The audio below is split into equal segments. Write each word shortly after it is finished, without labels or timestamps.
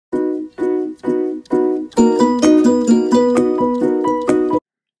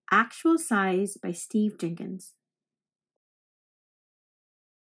Actual Size by Steve Jenkins.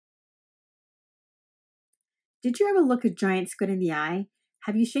 Did you ever look a giant squid in the eye?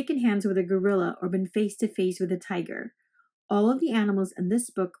 Have you shaken hands with a gorilla or been face to face with a tiger? All of the animals in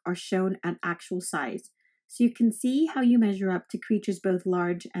this book are shown at actual size, so you can see how you measure up to creatures both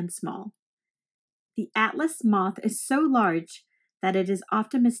large and small. The Atlas moth is so large that it is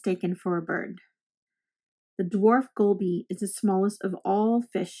often mistaken for a bird. The dwarf goby is the smallest of all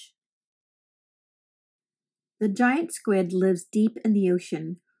fish. The giant squid lives deep in the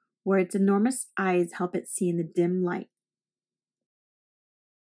ocean, where its enormous eyes help it see in the dim light.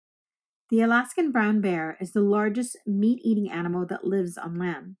 The Alaskan brown bear is the largest meat-eating animal that lives on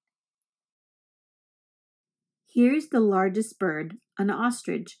land. Here's the largest bird, an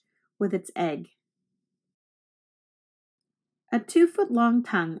ostrich, with its egg. A 2-foot-long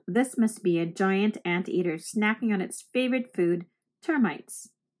tongue, this must be a giant anteater snacking on its favorite food, termites.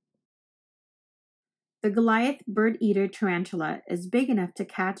 The Goliath bird-eater tarantula is big enough to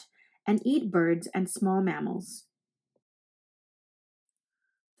catch and eat birds and small mammals.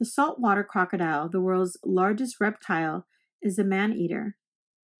 The saltwater crocodile, the world's largest reptile, is a man-eater.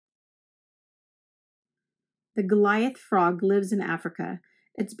 The Goliath frog lives in Africa.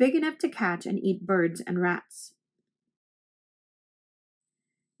 It's big enough to catch and eat birds and rats.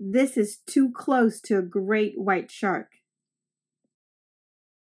 This is too close to a great white shark.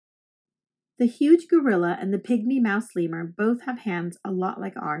 The huge gorilla and the pygmy mouse lemur both have hands a lot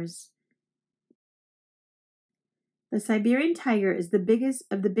like ours. The Siberian tiger is the biggest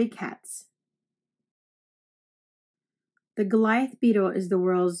of the big cats. The Goliath beetle is the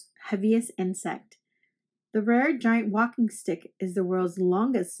world's heaviest insect. The rare giant walking stick is the world's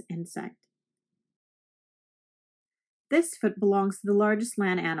longest insect. This foot belongs to the largest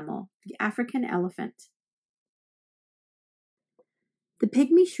land animal, the African elephant. The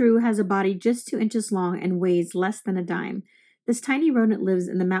pygmy shrew has a body just 2 inches long and weighs less than a dime. This tiny rodent lives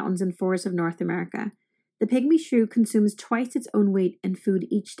in the mountains and forests of North America. The pygmy shrew consumes twice its own weight in food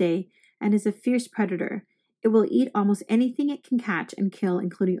each day and is a fierce predator. It will eat almost anything it can catch and kill,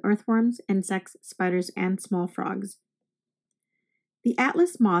 including earthworms, insects, spiders, and small frogs. The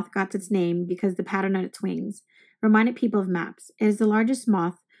Atlas moth got its name because the pattern on its wings reminded people of maps. It is the largest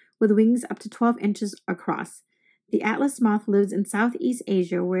moth with wings up to 12 inches across. The Atlas moth lives in Southeast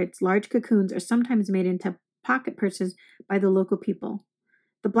Asia, where its large cocoons are sometimes made into pocket purses by the local people.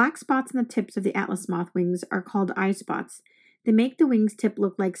 The black spots on the tips of the Atlas moth wings are called eye spots. They make the wings tip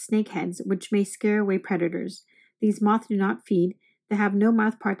look like snake heads, which may scare away predators. These moths do not feed, they have no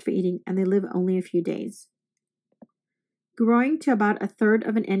mouth parts for eating, and they live only a few days. Growing to about 1/3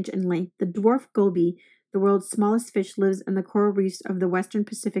 of an inch in length, the dwarf goby, the world's smallest fish, lives in the coral reefs of the western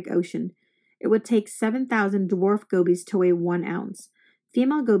Pacific Ocean. It would take 7,000 dwarf gobies to weigh 1 ounce.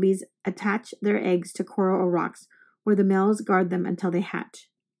 Female gobies attach their eggs to coral or rocks, where the males guard them until they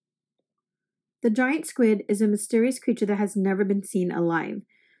hatch. The giant squid is a mysterious creature that has never been seen alive.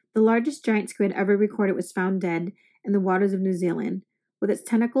 The largest giant squid ever recorded was found dead in the waters of New Zealand. With its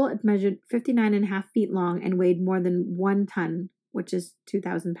tentacle, it measured 59.5 feet long and weighed more than 1 ton, which is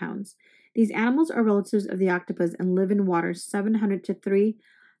 2,000 pounds. These animals are relatives of the octopus and live in waters 700 to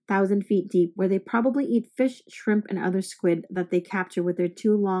 3,000 feet deep, where they probably eat fish, shrimp, and other squid that they capture with their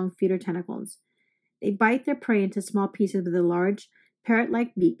 2 long feeder tentacles. They bite their prey into small pieces with a large,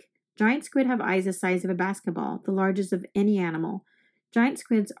 parrot-like beak. Giant squid have eyes the size of a basketball, the largest of any animal. Giant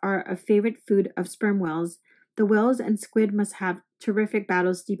squids are a favorite food of sperm whales. The whales and squid must have terrific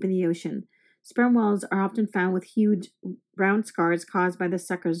battles deep in the ocean. Sperm whales are often found with huge brown scars caused by the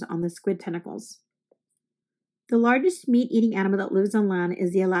suckers on the squid tentacles. The largest meat-eating animal that lives on land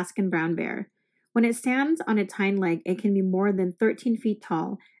is the Alaskan brown bear. When it stands on its hind leg, it can be more than 13 feet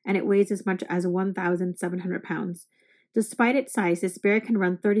tall, and it weighs as much as 1,700 pounds. Despite its size, this bear can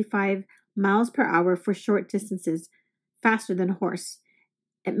run 35 miles per hour for short distances, faster than a horse.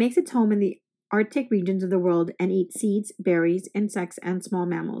 It makes its home in the Arctic regions of the world and eats seeds, berries, insects, and small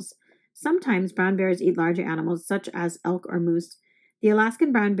mammals. Sometimes brown bears eat larger animals, such as elk or moose. The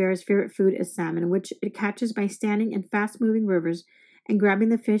Alaskan brown bear's favorite food is salmon, which it catches by standing in fast-moving rivers and grabbing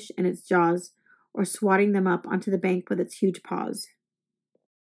the fish in its jaws or swatting them up onto the bank with its huge paws.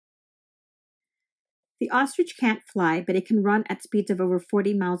 The ostrich can't fly, but it can run at speeds of over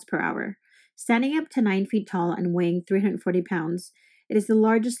 40 miles per hour. Standing up to 9 feet tall and weighing 340 pounds, it is the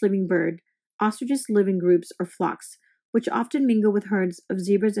largest living bird. Ostriches live in groups or flocks, which often mingle with herds of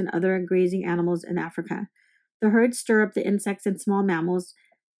zebras and other grazing animals in Africa. The herds stir up the insects and small mammals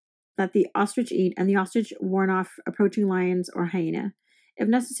that the ostrich eat, and the ostrich warn off approaching lions or hyena. If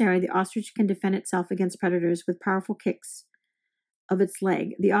necessary, the ostrich can defend itself against predators with powerful kicks. of its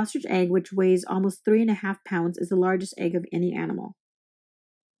leg. The ostrich egg, which weighs almost 3.5 pounds, is the largest egg of any animal.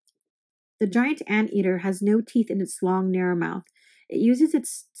 The giant anteater has no teeth in its long, narrow mouth. It uses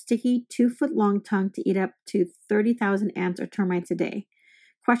its sticky 2-foot-long tongue to eat up to 30,000 ants or termites a day,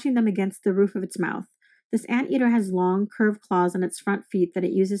 crushing them against the roof of its mouth. This anteater has long, curved claws on its front feet that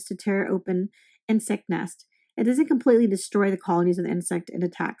it uses to tear open insect nests. It doesn't completely destroy the colonies of the insect it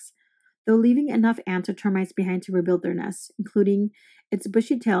attacks, though leaving enough ants or termites behind to rebuild their nests. Including its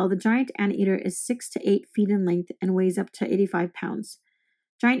bushy tail, the giant anteater is 6 to 8 feet in length and weighs up to 85 pounds.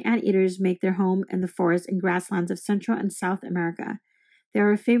 Giant anteaters make their home in the forests and grasslands of Central and South America. They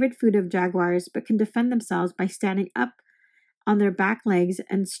are a favorite food of jaguars, but can defend themselves by standing up on their back legs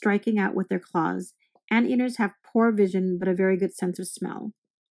and striking out with their claws. Anteaters have poor vision, but a very good sense of smell.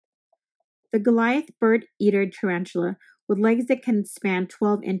 The Goliath bird-eater tarantula, with legs that can span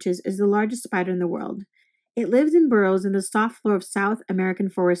 12 inches, is the largest spider in the world. It lives in burrows in the soft floor of South American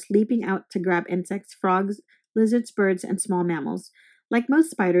forests, leaping out to grab insects, frogs, lizards, birds, and small mammals. Like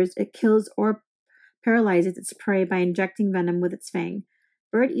most spiders, it kills or paralyzes its prey by injecting venom with its fang.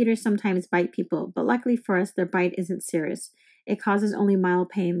 Bird eaters sometimes bite people, but luckily for us, their bite isn't serious. It causes only mild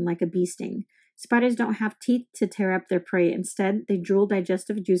pain, like a bee sting. Spiders don't have teeth to tear up their prey. Instead, they drool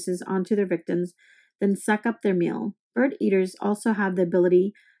digestive juices onto their victims, then suck up their meal. Bird eaters also have the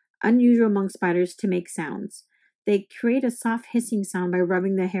ability, unusual among spiders, to make sounds. They create a soft hissing sound by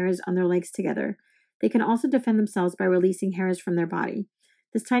rubbing the hairs on their legs together. They can also defend themselves by releasing hairs from their body.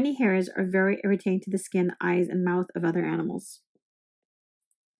 These tiny hairs are very irritating to the skin, eyes, and mouth of other animals.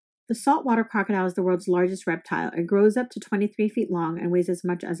 The saltwater crocodile is the world's largest reptile. It grows up to 23 feet long and weighs as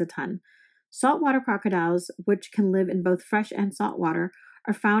much as a ton. Saltwater crocodiles, which can live in both fresh and salt water,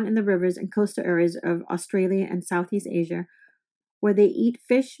 are found in the rivers and coastal areas of Australia and Southeast Asia, where they eat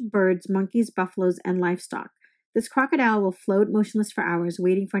fish, birds, monkeys, buffaloes, and livestock. This crocodile will float motionless for hours,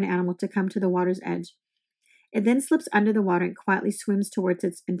 waiting for an animal to come to the water's edge. It then slips under the water and quietly swims towards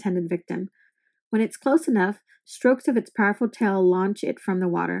its intended victim. When it's close enough, strokes of its powerful tail launch it from the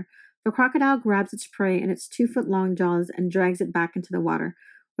water. The crocodile grabs its prey in its 2-foot-long jaws and drags it back into the water,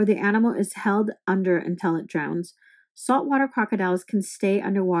 where the animal is held under until it drowns. Saltwater crocodiles can stay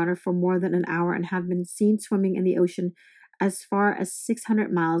underwater for more than an hour and have been seen swimming in the ocean as far as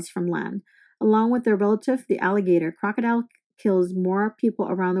 600 miles from land. Along with their relative, the alligator, crocodile kills more people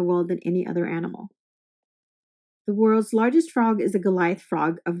around the world than any other animal. The world's largest frog is the Goliath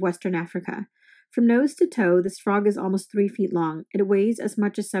frog of Western Africa. From nose to toe, this frog is almost 3 feet long. It weighs as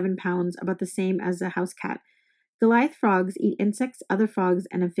much as 7 pounds, about the same as a house cat. Goliath frogs eat insects, other frogs,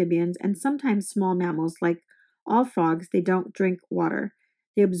 and amphibians, and sometimes small mammals. Like all frogs, they don't drink water.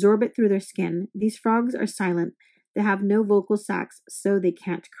 They absorb it through their skin. These frogs are silent. They have no vocal sacs, so they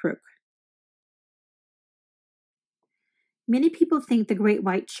can't croak. Many people think the great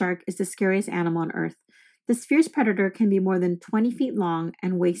white shark is the scariest animal on Earth. This fierce predator can be more than 20 feet long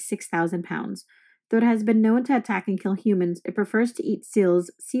and weigh 6,000 pounds. Though it has been known to attack and kill humans, it prefers to eat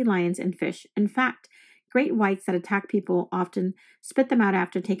seals, sea lions, and fish. In fact, great whites that attack people often spit them out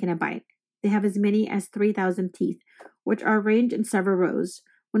after taking a bite. They have as many as 3,000 teeth, which are arranged in several rows.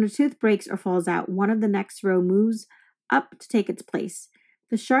 When a tooth breaks or falls out, one of the next row moves up to take its place.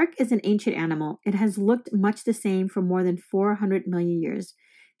 The shark is an ancient animal. It has looked much the same for more than 400 million years.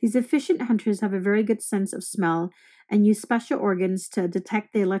 These efficient hunters have a very good sense of smell and use special organs to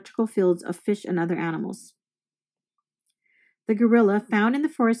detect the electrical fields of fish and other animals. The gorilla, found in the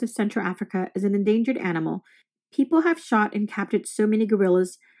forests of Central Africa, is an endangered animal. People have shot and captured so many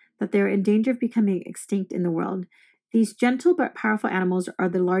gorillas that they are in danger of becoming extinct in the world. These gentle but powerful animals are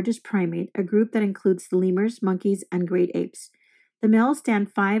the largest primate, a group that includes the lemurs, monkeys, and great apes. The males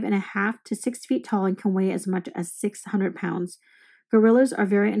stand 5.5 to 6 feet tall and can weigh as much as 600 pounds. Gorillas are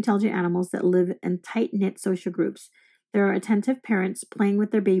very intelligent animals that live in tight-knit social groups. They are attentive parents, playing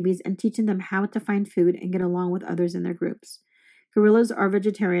with their babies and teaching them how to find food and get along with others in their groups. Gorillas are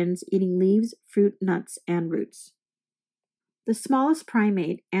vegetarians, eating leaves, fruit, nuts, and roots. The smallest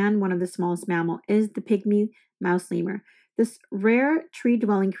primate and one of the smallest mammals is the pygmy mouse lemur. This rare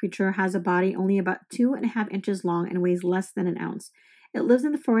tree-dwelling creature has a body only about 2.5 inches long and weighs less than an ounce. It lives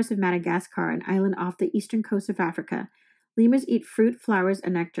in the forests of Madagascar, an island off the eastern coast of Africa. Lemurs eat fruit, flowers,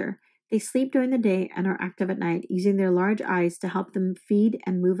 and nectar. They sleep during the day and are active at night, using their large eyes to help them feed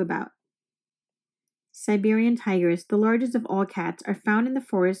and move about. Siberian tigers, the largest of all cats, are found in the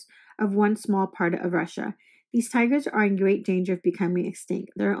forests of one small part of Russia. These tigers are in great danger of becoming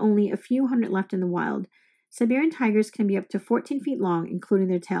extinct. There are only a few hundred left in the wild. Siberian tigers can be up to 14 feet long, including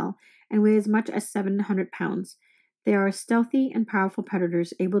their tail, and weigh as much as 700 pounds. They are stealthy and powerful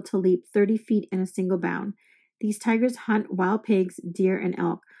predators, able to leap 30 feet in a single bound. These tigers hunt wild pigs, deer, and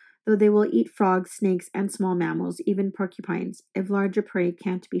elk, though they will eat frogs, snakes, and small mammals, even porcupines, if larger prey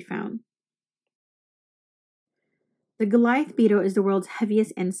can't be found. The Goliath beetle is the world's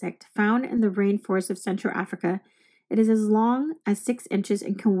heaviest insect, found in the rainforest of Central Africa. It is as long as 6 inches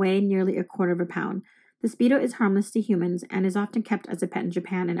and can weigh nearly a quarter of a pound. This beetle is harmless to humans and is often kept as a pet in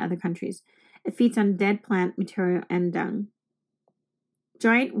Japan and other countries. It feeds on dead plant material and dung.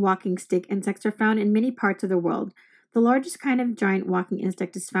 Giant walking stick insects are found in many parts of the world. The largest kind of giant walking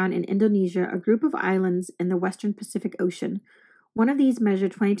insect is found in Indonesia, a group of islands in the western Pacific Ocean. One of these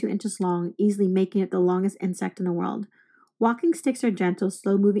measured 22 inches long, easily making it the longest insect in the world. Walking sticks are gentle,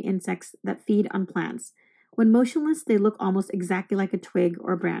 slow moving insects that feed on plants. When motionless, they look almost exactly like a twig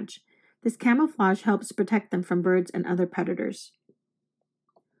or branch. This camouflage helps protect them from birds and other predators.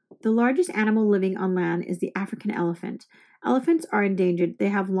 The largest animal living on land is the African elephant. Elephants are endangered. They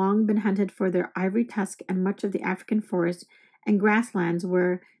have long been hunted for their ivory tusk, and much of the African forest and grasslands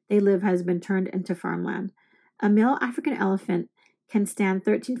where they live has been turned into farmland. A male African elephant can stand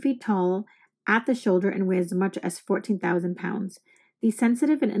 13 feet tall at the shoulder and weigh as much as 14,000 pounds. These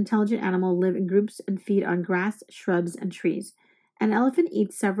sensitive and intelligent animals live in groups and feed on grass, shrubs, and trees. An elephant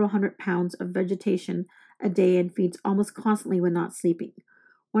eats several hundred pounds of vegetation a day and feeds almost constantly when not sleeping.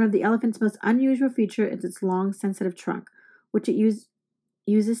 One of the elephant's most unusual features is its long, sensitive trunk, which it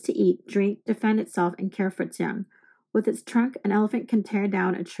uses to eat, drink, defend itself, and care for its young. With its trunk, an elephant can tear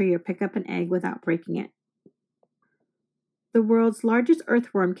down a tree or pick up an egg without breaking it. The world's largest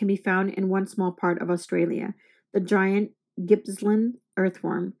earthworm can be found in one small part of Australia. The giant Gippsland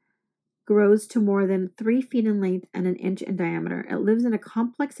earthworm grows to more than 3 feet in length and an inch in diameter. It lives in a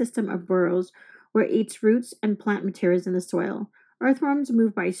complex system of burrows where it eats roots and plant materials in the soil. Earthworms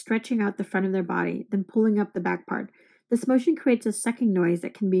move by stretching out the front of their body, then pulling up the back part. This motion creates a sucking noise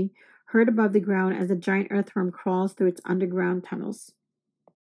that can be heard above the ground as the giant earthworm crawls through its underground tunnels.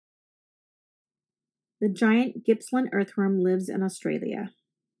 The giant Gippsland earthworm lives in Australia.